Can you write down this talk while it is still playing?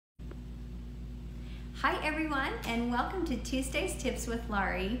Hi everyone, and welcome to Tuesday's Tips with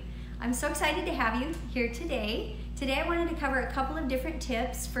Laurie. I'm so excited to have you here today. Today I wanted to cover a couple of different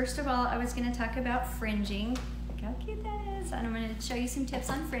tips. First of all, I was going to talk about fringing. Look how cute that is. And I'm going to show you some tips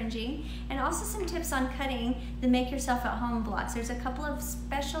on fringing and also some tips on cutting the make yourself at home blocks. There's a couple of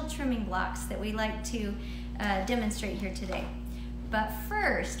special trimming blocks that we like to demonstrate here today. But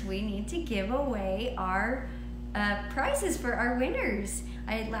first, we need to give away our prizes for our winners.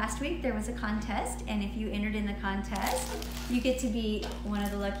 Last week there was a contest, and if you entered in the contest, you get to be one of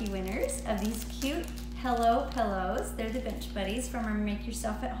the lucky winners of these cute Hello pillows. They're the Bench Buddies from our Make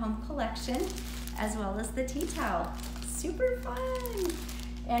Yourself at Home collection, as well as the tea towel. Super fun!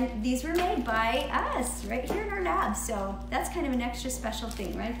 And these were made by us right here in our lab, so that's kind of an extra special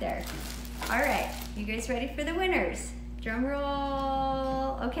thing right there. All right, you guys ready for the winners? Drum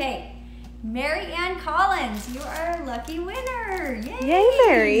roll. Okay. Mary Ann Collins, you are a lucky winner. Yay! Yay,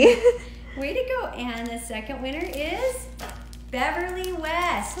 Mary. Way to go. And the second winner is Beverly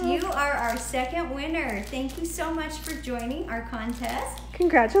West. You are our second winner. Thank you so much for joining our contest.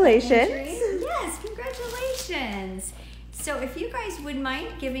 Congratulations. Yes, congratulations. So if you guys would mind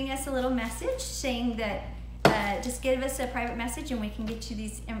giving us a little message saying that, just give us a private message and we can get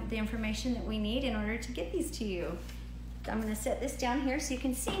you the information that we need in order to get these to you. I'm going to set this down here so you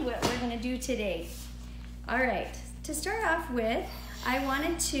can see what we're going to do today. All right, to start off with, I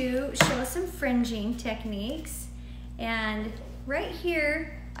wanted to show some fringing techniques. And right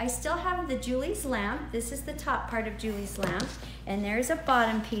here, I still have the Julie's lamp. This is the top part of Julie's lamp. And there's a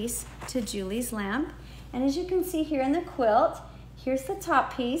bottom piece to Julie's lamp. And as you can see here in the quilt, here's the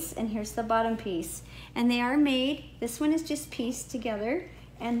top piece and here's the bottom piece. And they are made, this one is just pieced together,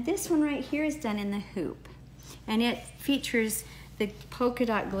 and this one right here is done in the hoop. And it features the polka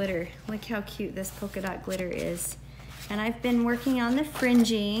dot glitter. Look how cute this polka dot glitter is. And I've been working on the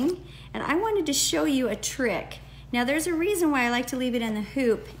fringing, and I wanted to show you a trick. Now there's a reason why I like to leave it in the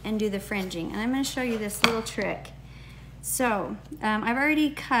hoop and do the fringing, and I'm going to show you this little trick. So I've already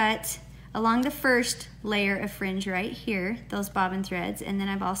cut along the first layer of fringe right here, those bobbin threads, and then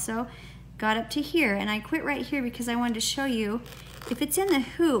I've also got up to here, and I quit right here because I wanted to show you if it's in the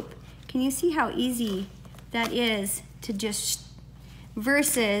hoop, can you see how easy that is to just,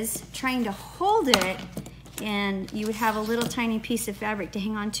 versus trying to hold it, and you would have a little tiny piece of fabric to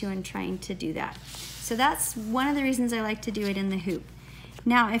hang on to and trying to do that. So that's one of the reasons I like to do it in the hoop.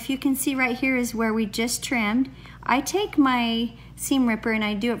 Now, if you can see right here is where we just trimmed. I take my seam ripper and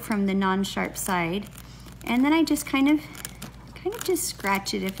I do it from the non-sharp side, and then I just kind of just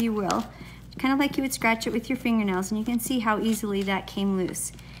scratch it, if you will, kind of like you would scratch it with your fingernails, and you can see how easily that came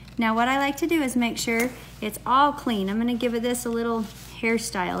loose. Now what I like to do is make sure it's all clean. I'm going to give it this a little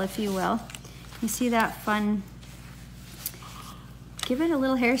hairstyle, if you will. You see that fun? Give it a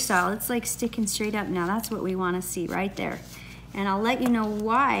little hairstyle. It's like sticking straight up now. That's what we want to see right there. And I'll let you know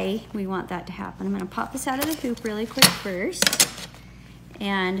why we want that to happen. I'm going to pop this out of the hoop really quick first.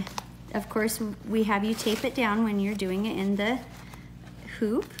 And of course we have you tape it down when you're doing it in the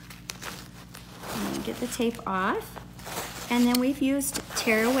hoop. I'm going to get the tape off. And then we've used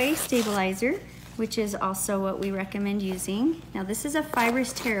tearaway stabilizer, which is also what we recommend using. Now this is a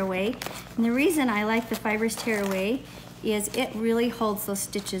fibrous tearaway, and the reason I like the fibrous tearaway is it really holds those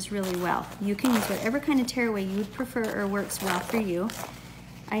stitches really well. You can use whatever kind of tearaway you would prefer or works well for you.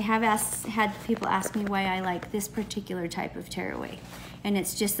 I have had people ask me why I like this particular type of tearaway, and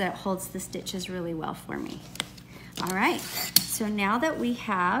it's just that it holds the stitches really well for me. All right, so now that we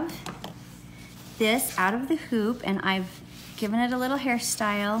have this out of the hoop and I've given it a little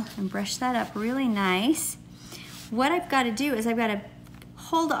hairstyle and brush that up really nice, what I've got to do is I've got to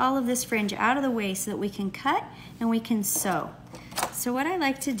hold all of this fringe out of the way so that we can cut and we can sew. So what I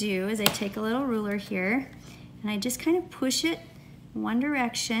like to do is I take a little ruler here and I just kind of push it one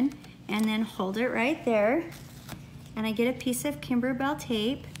direction and then hold it right there, and I get a piece of Kimberbell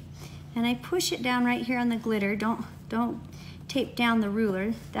tape and I push it down right here on the glitter. Don't tape down the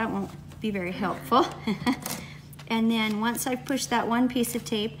ruler, that won't be very helpful. And then once I've pushed that one piece of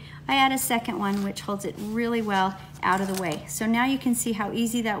tape, I add a second one which holds it really well out of the way. So now you can see how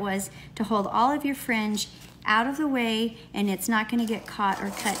easy that was to hold all of your fringe out of the way, and it's not going to get caught or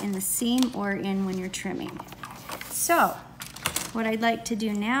cut in the seam or in when you're trimming. So what I'd like to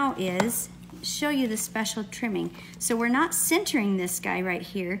do now is show you the special trimming. So we're not centering this guy right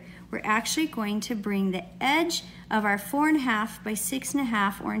here. We're actually going to bring the edge of our 4.5 by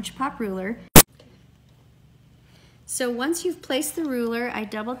 6.5 orange pop ruler. So once you've placed the ruler, I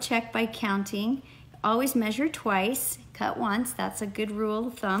double check by counting. Always measure twice, cut once. That's a good rule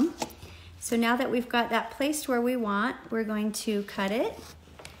of thumb. So now that we've got that placed where we want, we're going to cut it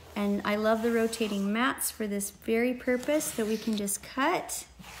And I love the rotating mats for this very purpose, that we can just cut.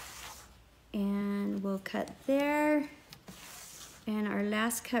 And we'll cut there. And our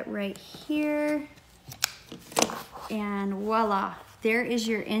last cut right here. And voila, there is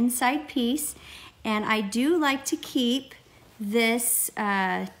your inside piece. And I do like to keep this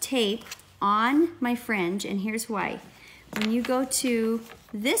tape on my fringe, and here's why. When you go to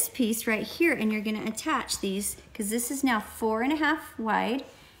this piece right here and you're gonna attach these, because this is now 4.5 wide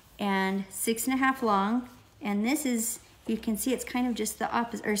and 6.5 long, and this is, you can see it's kind of just the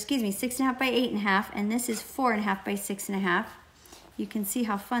opposite, or excuse me, 6.5 by 8.5, and this is 4.5 by 6.5. You can see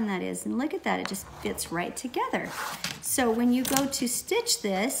how fun that is, and look at that, it just fits right together. So when you go to stitch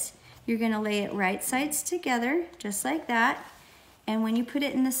this, you're gonna lay it right sides together, just like that. And when you put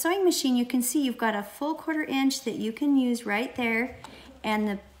it in the sewing machine, you can see you've got a full 1/4 inch that you can use right there. And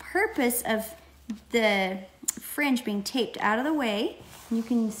the purpose of the fringe being taped out of the way, you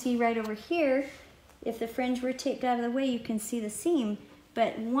can see right over here, if the fringe were taped out of the way, you can see the seam.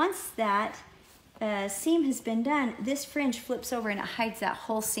 But once that seam has been done, this fringe flips over and it hides that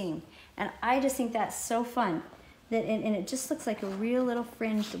whole seam. And I just think that's so fun. And it just looks like a real little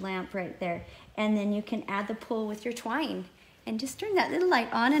fringed lamp right there. And then you can add the pull with your twine and just turn that little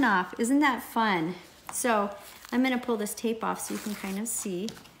light on and off. Isn't that fun? So I'm gonna pull this tape off so you can kind of see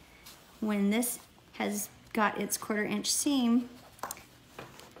when this has got its 1/4 inch seam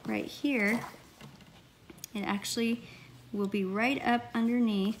right here, it actually will be right up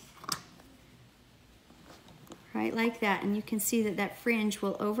underneath, right like that. And you can see that that fringe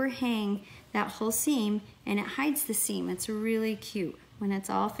will overhang that whole seam and it hides the seam. It's really cute when it's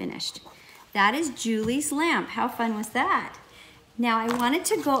all finished. That is Julie's lamp. How fun was that? Now I wanted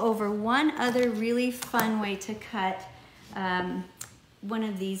to go over one other really fun way to cut one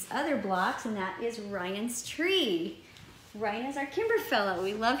of these other blocks, and that is Ryan's tree. Ryan is our Kimber fellow.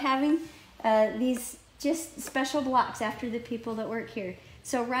 We love having these just special blocks after the people that work here.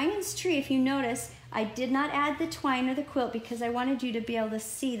 So Ryan's tree, if you notice, I did not add the twine or the quilt because I wanted you to be able to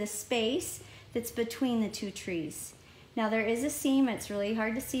see the space that's between the two trees. Now there is a seam, it's really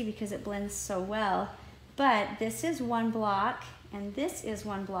hard to see because it blends so well, but this is one block and this is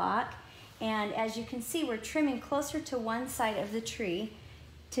one block. And as you can see, we're trimming closer to one side of the tree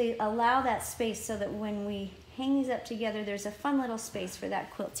to allow that space so that when we hang these up together, there's a fun little space for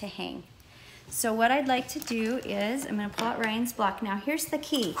that quilt to hang. So what I'd like to do is, I'm gonna pull out Ryan's block. Now here's the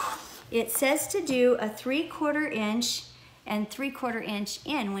key. It says to do a 3/4 inch and 3/4 inch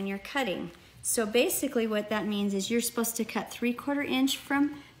in when you're cutting. So basically what that means is you're supposed to cut 3/4 inch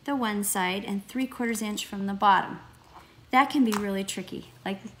from the one side and 3/4 inch from the bottom. That can be really tricky,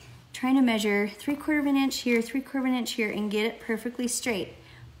 like trying to measure 3/4 inch here, 3/4 inch here, and get it perfectly straight.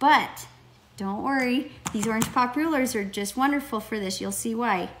 But don't worry, these orange pop rulers are just wonderful for this. You'll see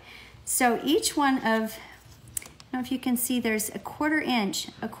why. So each one of, I don't know if you can see, there's a 1/4 inch,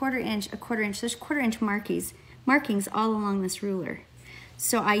 a 1/4 inch, a 1/4 inch. There's 1/4 inch markings all along this ruler.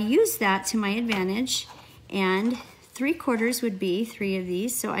 So I use that to my advantage, and 3/4 would be 3 of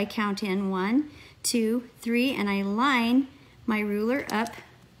these. So I count in 1, 2, 3, and I line my ruler up,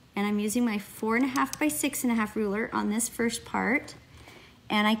 and I'm using my 4.5 by 6.5 ruler on this first part,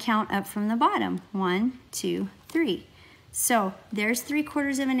 and I count up from the bottom, 1, 2, 3. So there's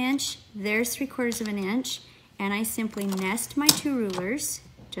 3/4 of an inch, there's 3/4 of an inch, and I simply nest my two rulers,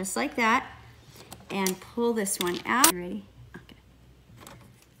 just like that, and pull this one out. Ready? Okay.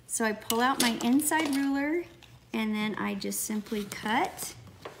 So I pull out my inside ruler, and then I just simply cut,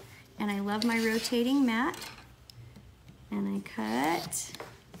 and I love my rotating mat, and I cut,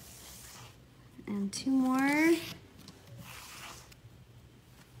 and 2 more,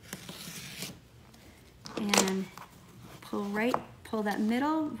 and pull that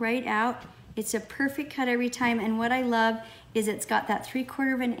middle right out. It's a perfect cut every time, and what I love is it's got that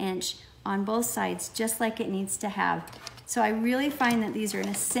 3/4 of an inch on both sides, just like it needs to have. So I really find that these are an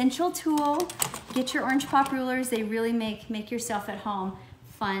essential tool. Get your orange pop rulers. They really make yourself at home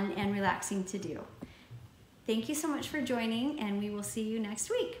fun and relaxing to do. Thank you so much for joining, and we will see you next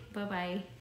week. Bye-bye.